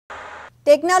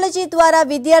Technology ద్వారా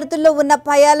విద్యార్థుల్లో ఉన్న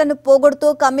భయాలను పోగొడుతూ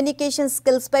కమ్యూనికేషన్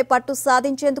స్కిల్స్ పై పట్టు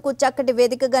సాధించేందుకు చక్కటి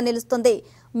వేదికగా నిలుస్తుంది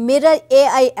మిర్రర్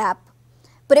ఏఐ యాప్.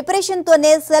 ప్రిపరేషన్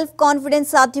తోనే సెల్ఫ్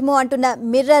కాన్ఫిడెన్స్ సాధ్యము అంటున్న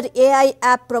mirror AI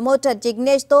app promoter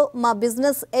Jignesh తో మా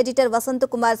business editor Vasant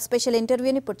Kumar special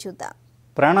ఇంటర్వ్యూని ఇప్పుడు చూద్దాం.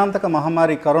 ప్రాణాంతక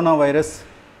మహమ్మారి కరోనా వైరస్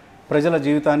ప్రజల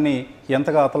జీవితాన్ని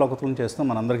ఎంతగా అతలాకుతలం చేస్తుందో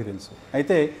మనందరికీ తెలుసు.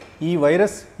 అయితే ఈ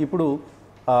వైరస్ ఇప్పుడు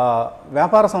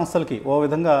వ్యాపార సంస్థలకి ఓ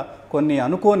విధంగా కొన్ని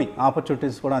అనుకోని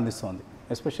ఆపర్చునిటీస్ కూడా అందిస్తుంది.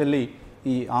 ఎస్పెషల్లీ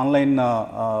ఈ ఆన్లైన్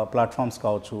ప్లాట్ఫామ్స్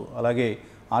కావచ్చు, అలాగే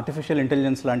ఆర్టిఫిషియల్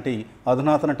ఇంటెలిజెన్స్ లాంటి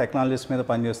అధునాతన టెక్నాలజీస్ మీద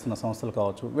పనిచేస్తున్న సంస్థలు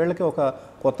కావచ్చు, వీళ్ళకి ఒక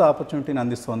కొత్త ఆపర్చునిటీని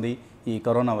అందిస్తుంది ఈ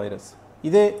కరోనా వైరస్.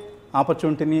 ఇదే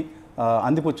ఆపర్చునిటీని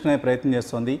అందిపుచ్చుకునే ప్రయత్నం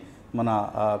చేస్తుంది మన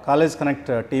కాలేజ్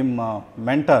కనెక్ట్ టీమ్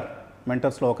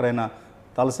మెంటర్స్లో ఒకరైన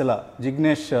తలసిల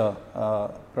జిగ్నేష్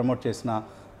ప్రమోట్ చేసిన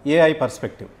ఏఐ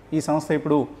పర్స్పెక్టివ్. ఈ సంస్థ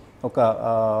ఇప్పుడు ఒక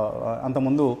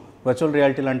అంతకుముందు వర్చువల్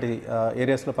రియాలిటీ లాంటి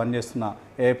ఏరియాస్లో పనిచేస్తున్న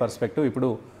ఏఐ పర్స్పెక్టివ్ ఇప్పుడు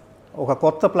ఒక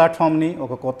కొత్త ప్లాట్ఫామ్ని,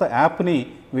 ఒక కొత్త యాప్ని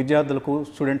విద్యార్థులకు,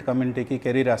 స్టూడెంట్ కమ్యూనిటీకి,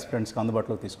 కెరీర్ ఆస్పిరెంట్స్కి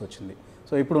అందుబాటులోకి తీసుకొచ్చింది.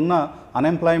 సో ఇప్పుడున్న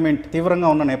అన్ఎంప్లాయ్మెంట్ తీవ్రంగా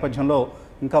ఉన్న నేపథ్యంలో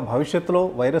ఇంకా భవిష్యత్తులో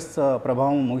వైరస్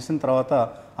ప్రభావం ముగిసిన తర్వాత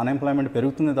అన్ఎంప్లాయ్మెంట్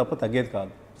పెరుగుతుంది తప్ప తగ్గేది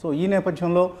కాదు. సో ఈ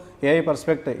నేపథ్యంలో ఏఐ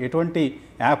పర్స్పెక్ట్ ఎటువంటి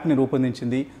యాప్ని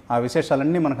రూపొందించింది, ఆ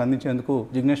విశేషాలన్నీ మనకు అందించేందుకు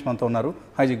జిగ్నేష్ మనతో ఉన్నారు.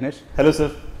 Hi Jignesh. Hello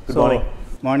sir. So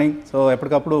morning. So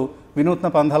ఎప్పటికప్పుడు వినూత్న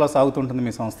పంధాలో సాగుతుంటుంది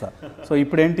మీ సంస్థ. సో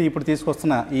ఇప్పుడు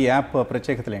తీసుకొస్తున్న ఈ యాప్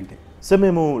ప్రత్యేకతలు ఏంటి? సార్,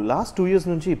 మేము లాస్ట్ 2 years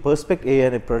నుంచి పర్స్పెక్ట్ ఏఐ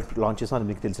అనే ప్రోడక్ట్ లాంచ్ చేసాం. అది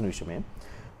మీకు తెలిసిన విషయమే.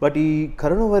 బట్ ఈ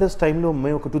కరోనా వైరస్ టైంలో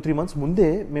మేము ఒక 2-3 months ముందే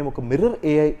మేము ఒక మిర్రర్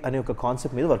ఏఐ అనే ఒక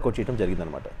కాన్సెప్ట్ మీద వర్కౌట్ చేయడం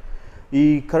జరిగిందనమాట. ఈ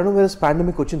కరోనా వైరస్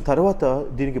పాండమిక్ వచ్చిన తర్వాత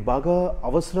దీనికి బాగా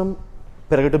అవసరం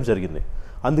పెరగడం జరిగింది.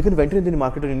 అందుకని వెంటనే దీన్ని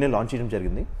మార్కెట్లో నిన్నే లాంచ్ చేయడం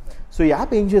జరిగింది. సో ఈ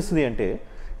యాప్ ఏం చేస్తుంది అంటే,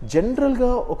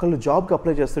 జనరల్గా ఒకళ్ళు జాబ్కి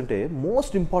అప్లై చేస్తుంటే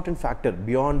most important factor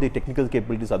beyond the technical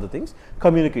capabilities other things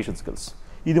communication skills.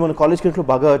 ఇది మన కాలేజ్ క్లాస్లో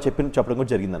బాగా చెప్పడం కూడా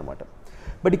జరిగిందనమాట.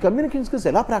 బట్ ఈ కమ్యూనికేషన్ స్కిల్స్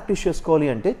ఎలా ప్రాక్టీస్ చేసుకోవాలి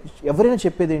అంటే, ఎవరైనా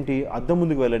చెప్పేది ఏంటి, అద్దం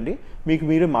ముందుకు వెళ్ళండి, మీకు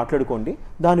మీరే మాట్లాడుకోండి,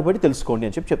 దాన్ని బట్టి తెలుసుకోండి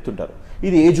అని చెప్తుంటారు.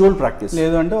 ఇది ఏజ్ ఓల్డ్ ప్రాక్టీస్.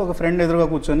 లేదు అంటే ఒక ఫ్రెండ్ ఎదురుగా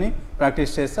కూర్చొని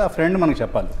ప్రాక్టీస్ చేస్తే ఆ ఫ్రెండ్ మనకు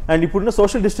చెప్పాలి. అండ్ ఇప్పుడున్న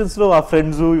సోషల్ డిస్టెన్స్లో ఆ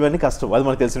ఫ్రెండ్స్ ఇవన్నీ కష్టం, అది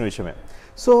మనకు తెలిసిన విషయమే.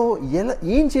 సో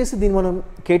ఏం చేసి దీన్ని మనం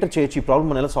కేటర్ చేయొచ్చు, ఈ ప్రాబ్లం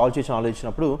మనం ఎలా సాల్వ్ చేయొచ్చు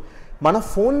ఆలోచించినప్పుడు మన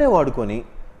ఫోన్నే వాడుకొని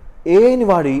ఏఐని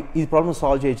వాడి ఈ ప్రాబ్లమ్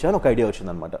సాల్వ్ చేయొచ్చు అని ఒక ఐడియా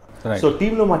వచ్చిందనమాట. సో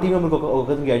టీంలో మా టీం మెంబర్కి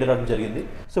ఒకరికి ఐడియా రావడం జరిగింది.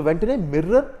 సో వెంటనే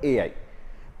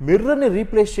మిర్రర్ని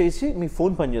రీప్లేస్ చేసి మీ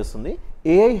ఫోన్ పనిచేస్తుంది,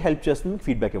 ఏఐ హెల్ప్ చేస్తుంది మీకు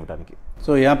ఫీడ్బ్యాక్ ఇవ్వడానికి.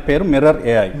 సో యాప్ పేరు mirror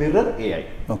AI.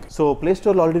 Okay. So play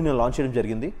స్టోర్లో ఆల్రెడీ నేను లాంచ్ చేయడం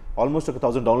జరిగింది. ఆల్మోస్ట్ ఒక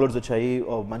 1000 downloads వచ్చాయి.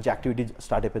 మంచి యాక్టివిటీ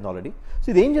స్టార్ట్ అయిపోయింది ఆల్రెడీ. సో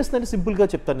ఇది ఏం చేస్తుందంటే, సింపుల్గా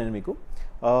చెప్తాను నేను మీకు.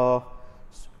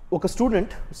 ఒక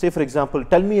student for example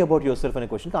tell me about your self అనే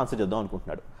క్వశ్చన్కి ఆన్సర్ చేద్దాం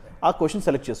అనుకుంటున్నాడు. ఆ క్వశ్చన్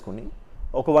సెలెక్ట్ చేసుకుని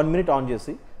ఒక 1 minute ఆన్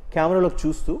చేసి కెమెరాలోకి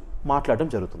చూస్తూ మాట్లాడడం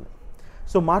జరుగుతుంది.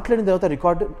 సో మాట్లాడిన తర్వాత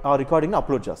రికార్డింగ్ని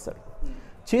అప్లోడ్ చేస్తాడు.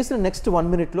 చేసిన నెక్స్ట్ 1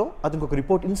 minuteలో అతనికి ఒక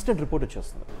ఇన్స్టెంట్ రిపోర్ట్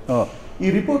వచ్చేస్తుంది. ఈ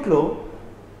రిపోర్ట్లో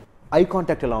ఐ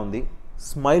కాంటాక్ట్ ఎలా ఉంది,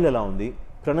 స్మైల్ ఎలా ఉంది,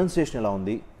 ప్రొనౌన్సియేషన్ ఎలా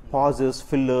ఉంది, పాజెస్,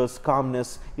 ఫిల్లర్స్,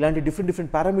 కామ్నెస్, ఇలాంటి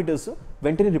డిఫరెంట్ పారామీటర్స్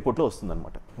వెంటనే రిపోర్ట్లో వస్తుంది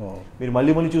అనమాట. మీరు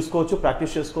మళ్ళీ చూసుకోవచ్చు,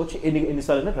 ప్రాక్టీస్ చేసుకోవచ్చు,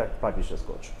 ఎన్నిసార్లు ప్రాక్టీస్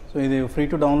చేసుకోవచ్చు. సో ఇది ఫ్రీ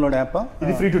టు డౌన్లోడ్ యాప్.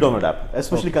 ఇది free to download app.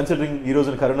 Especially considering ఈ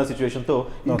రోజున కరోనా సిచ్యువేషన్తో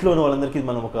ఇంట్లో ఉన్న వాళ్ళందరికీ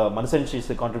మనం ఒక మనసైన్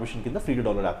చేసే కాంట్రిబ్యూషన్ కింద ఫ్రీ టు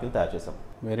డౌన్లోడ్ యాప్ కింద తయారు చేసాం.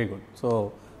 Very good. సో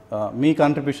మీ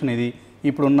కాంట్రిబ్యూషన్ ఇది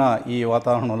ఇప్పుడున్న ఈ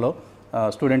వాతావరణంలో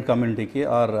స్టూడెంట్ కమ్యూనిటీకి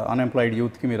ఆర్ అన్ఎంప్లాయిడ్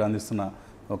యూత్కి మీరు అందిస్తున్న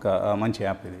ఒక మంచి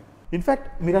యాప్ ఇది. ఇన్ఫ్యాక్ట్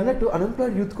మీరు అన్నట్టు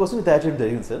అన్ఎంప్లాయిడ్ యూత్ కోసం ఇది తయారు చేయడం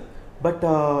జరిగింది సార్. బట్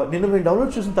నిన్న మేము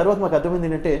డౌన్లోడ్ చేసిన తర్వాత మాకు అర్థమైంది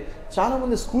ఏంటంటే, చాలా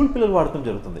మంది స్కూల్ పిల్లలు వాడటం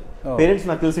జరుగుతుంది. పేరెంట్స్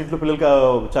నాకు తెలిసి ఇంట్లో పిల్లలకి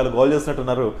చాలా గోల్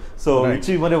చేస్తున్నట్టున్నారు. సో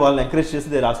ఇచ్చి మరి వాళ్ళని ఎంకరేజ్ చేసి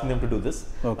they asking them to do this.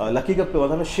 లక్కీగా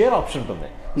దానిలో షేర్ ఆప్షన్ ఉంటుంది.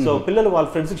 సో పిల్లలు వాళ్ళ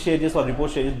ఫ్రెండ్స్కి షేర్ చేసి, వాళ్ళ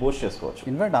రిపోర్ట్ షేర్ చేసి పోస్ట్ చేసుకోవచ్చు.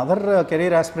 ఇన్ఫ్యాక్ట్ అదర్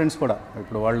కెరీర్ ఆస్పిరెంట్స్ కూడా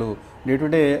ఇప్పుడు వాళ్ళు డే టు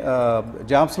డే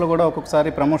జాబ్స్లో కూడా ఒక్కొక్కసారి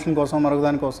ప్రమోషన్ కోసం మరొక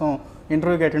దానికోసం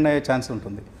ఇంటర్వ్యూకి అటెండ్ అయ్యే ఛాన్స్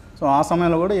ఉంటుంది. సో ఆ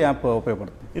సమయంలో కూడా ఈ యాప్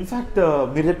ఉపయోగపడుతుంది. ఇన్ఫ్యాక్ట్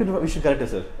మీరు చెప్పిన విషయం కరెక్టే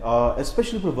సార్.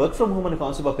 ఎస్పెషల్లీ ఇప్పుడు వర్క్ ఫ్రమ్ హోమ్ అనే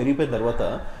కాన్సెప్ట్ పెరిగిపోయిన తర్వాత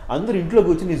అందరూ ఇంట్లో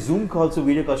కూర్చొని జూమ్ కాల్స్,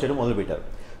 వీడియో కాల్స్ చేయడం మొదలుపెట్టారు.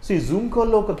 సో ఈ జూమ్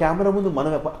కాల్లో ఒక కెమెరా ముందు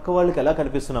మనం పక్క వాళ్ళకి ఎలా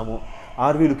కనిపిస్తున్నాము,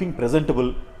 are we looking presentable,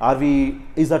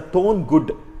 is a tone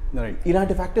good,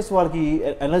 ఇలాంటి ఫ్యాక్టర్స్ వాళ్ళకి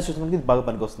అనలైజ్ చేసుకోవడానికి బాగా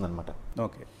పనికొస్తుంది అనమాట.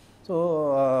 ఓకే. సో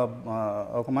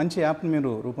ఒక మంచి యాప్ని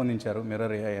మీరు రూపొందించారు,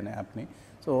 మిర్రర్ ఏఐ అనే యాప్ని.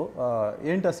 సో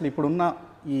ఏంటి అసలు ఇప్పుడున్న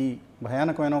ఈ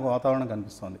భయానకమైన ఒక వాతావరణం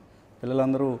కనిపిస్తుంది.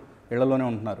 పిల్లలందరూ ఇళ్లలోనే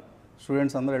ఉంటున్నారు,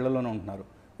 స్టూడెంట్స్ అందరూ ఇళ్లలోనే ఉంటున్నారు.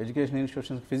 ఎడ్యుకేషన్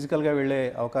ఇన్స్టిట్యూషన్స్ ఫిజికల్గా వెళ్ళే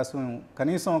అవకాశం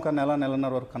కనీసం ఒక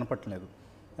నెలన్నర వరకు కనపట్లేదు.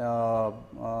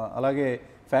 అలాగే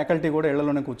ఫ్యాకల్టీ కూడా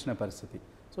ఇళ్లలోనే కూర్చునే పరిస్థితి.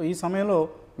 సో ఈ సమయంలో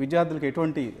విద్యార్థులకు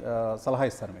ఎటువంటి సలహా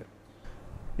ఇస్తారు మీరు?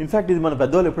 ఇన్ఫ్యాక్ట్ ఇది మన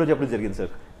పెద్దవాళ్ళు ఎప్పుడో చెప్పడం జరిగింది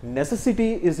sir. Necessity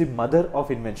is the mother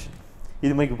of invention.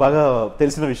 ఇది మీకు బాగా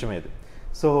తెలిసిన విషయమే ఇది.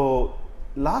 సో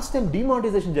లాస్ట్ టైం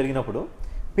డిమానిటైజేషన్ జరిగినప్పుడు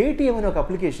పేటీఎం అనే ఒక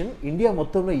అప్లికేషన్ ఇండియా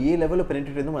మొత్తంలో ఏ లెవెల్లో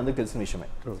పెనిట్రేట్ అయిందో మనకు తెలిసిన విషయమే.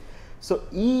 సో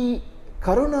ఈ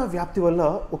కరోనా వ్యాప్తి వల్ల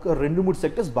ఒక 2-3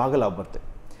 సెక్టర్స్ బాగా లాభపడతాయి.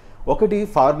 ఒకటి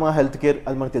ఫార్మా, హెల్త్ కేర్,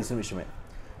 అది మనకు తెలిసిన విషయమే.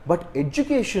 But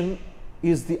education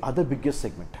is the other biggest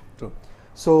segment.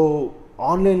 So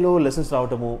ఆన్లైన్లో లెసన్స్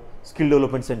రావటము, స్కిల్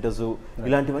డెవలప్మెంట్ సెంటర్స్,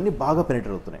 ఇలాంటివన్నీ బాగా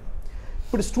పెనిట్రేట్ అవుతున్నాయి.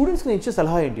 ఇప్పుడు స్టూడెంట్స్కి నేను ఇచ్చే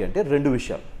సలహా ఏంటి అంటే 2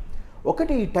 విషయాలు.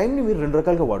 ఒకటి, ఈ టైంని మీరు 2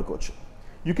 రకాలుగా వాడుకోవచ్చు.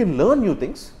 You can learn new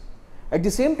things, at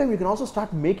the same time you can also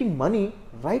start making money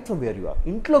right from where you are.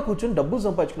 ఇంట్లో కూర్చొని డబ్బులు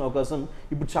సంపాదించుకునే అవకాశం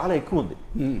ఇప్పుడు చాలా ఎక్కువ ఉంది.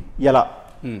 ఎలా?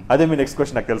 అదే మీ నెక్స్ట్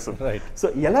క్వశ్చన్ నాకు తెలుసు. సో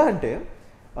ఎలా అంటే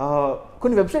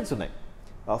కొన్ని వెబ్సైట్స్ ఉన్నాయి,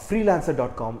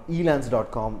 freelancer.com,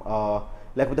 elance.com,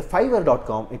 లేకపోతే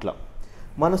fiverr.com. ఇట్లా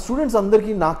మన స్టూడెంట్స్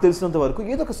అందరికీ నాకు తెలిసినంత వరకు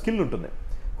ఏదో ఒక స్కిల్ ఉంటుంది.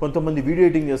 కొంతమంది వీడియో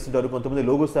ఎడిటింగ్ చేస్తుంటారు, కొంతమంది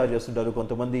లోగోస్ తయారు చేస్తుంటారు,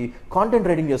 కొంతమంది కాంటెంట్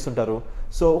రైటింగ్ చేస్తుంటారు.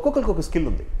 సో ఒక్కొక్కరికి ఒక స్కిల్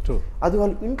ఉంది. అది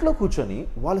వాళ్ళు ఇంట్లో కూర్చొని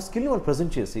వాళ్ళ స్కిల్ని వాళ్ళు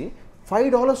ప్రజెంట్ చేసి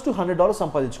 $5 to $100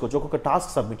 సంపాదించుకోవచ్చు ఒక్కొక్క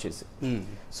టాస్క్ సబ్మిట్ చేసి.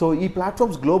 సో ఈ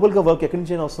ప్లాట్ఫామ్స్ గ్లోబల్గా వర్క్ ఎక్కడి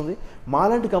నుంచి అయినా వస్తుంది.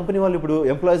 మాలాంటి కంపెనీ వాళ్ళు ఇప్పుడు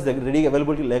ఎంప్లాయీస్ దగ్గర రెడీగా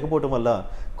అవైలబిలిటీ లేకపోవడం వల్ల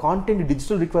కాంటెంట్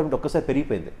డిజిటల్ రిక్వైర్మెంట్ ఒక్కసారి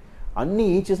పెరిగిపోయింది. అన్నీ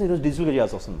ఏ చేసినా ఈరోజు డిజిటల్గా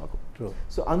చేయాల్సి వస్తుంది మాకు.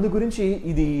 సో అందు గురించి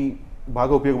ఇది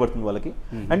బాగా ఉపయోగపడుతుంది వాళ్ళకి.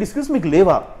 అండ్ ఈ స్కిల్స్ మీకు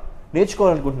లేవా,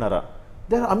 నేర్చుకోవాలనుకుంటున్నారా,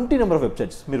 there are aunty number of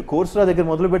websites. మీరు కోర్స్రా దగ్గర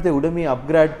మొదలు పెడితే ఉడమీ,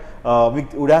 upgrade,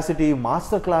 Udacity,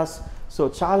 master class, so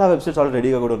చాలా వెబ్సైట్స్ ఆల్రెడీ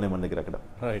రెడీగా కూడా ఉన్నాయి మన దగ్గర అక్కడ.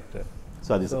 Right.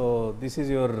 So this is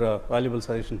your valuable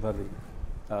suggestion for the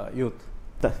youth.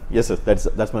 Yes sir,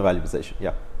 that's my valuable suggestion.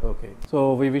 Yeah. Okay. So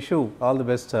we wish you all the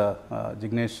best,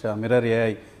 Jignesh. Mirror AI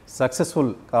successful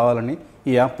కావాలని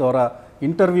ఈ app ద్వారా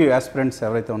interview aspirants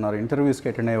ఎవరైతే ఉన్నారో, ఇంటర్వ్యూస్కి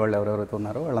attend అయ్యే వాళ్ళు ఎవరెవరైతే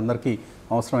ఉన్నారో వాళ్ళందరికీ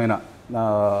అవసరమైన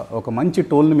ఒక మంచి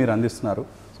టూల్ని మీరు అందిస్తున్నారు.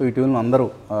 సో ఈ టూల్ను అందరూ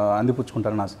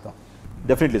అందిపుచ్చుకుంటారని ఆశిద్దాం.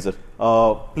 Definitely sir.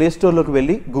 ప్లే స్టోర్లోకి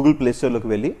వెళ్ళి, గూగుల్ ప్లే స్టోర్లోకి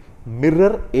వెళ్ళి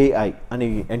మిర్రర్ ఏఐ అని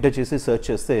ఎంటర్ చేసి సెర్చ్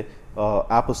చేస్తే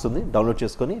యాప్ వస్తుంది. డౌన్లోడ్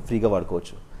చేసుకొని ఫ్రీగా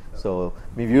వాడుకోవచ్చు. సో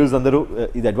మీ వ్యూవర్స్ అందరూ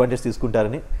ఇది అడ్వాంటేజ్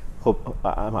తీసుకుంటారని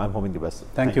I'm hoping the best.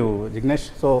 Thank you Jignesh.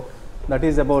 So that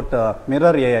is about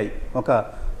mirror AI. ఒక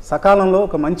సకాలంలో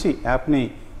ఒక మంచి యాప్ని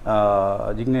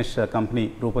జిగ్నేష్ కంపెనీ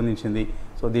రూపొందించింది.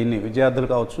 సో దీన్ని విద్యార్థులు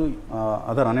కావచ్చు,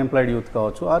 అదర్ అన్ఎంప్లాయిడ్ యూత్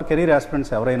కావచ్చు, ఆర్ కెరీర్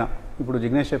ఆస్పిరెంట్స్ ఎవరైనా, ఇప్పుడు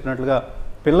జిగ్నేష్ చెప్పినట్లుగా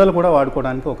పిల్లలు కూడా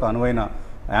వాడుకోవడానికి ఒక అనువైన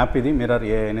యాప్ ఇది మిర్రర్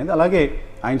ఏఐ అనేది. అలాగే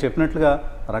ఆయన చెప్పినట్లుగా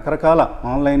రకరకాల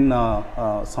ఆన్లైన్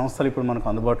సంస్థలు ఇప్పుడు మనకు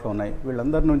అందుబాటులో ఉన్నాయి.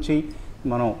 వీళ్ళందరి నుంచి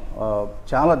మనం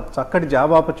చాలా చక్కటి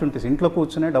జాబ్ ఆపర్చునిటీస్, ఇంట్లో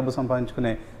కూర్చునే డబ్బు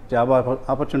సంపాదించుకునే జాబ్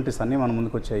ఆపర్చునిటీస్ అన్నీ మన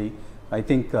ముందుకు వచ్చాయి. I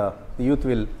think youth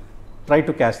will try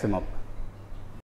to catch them up.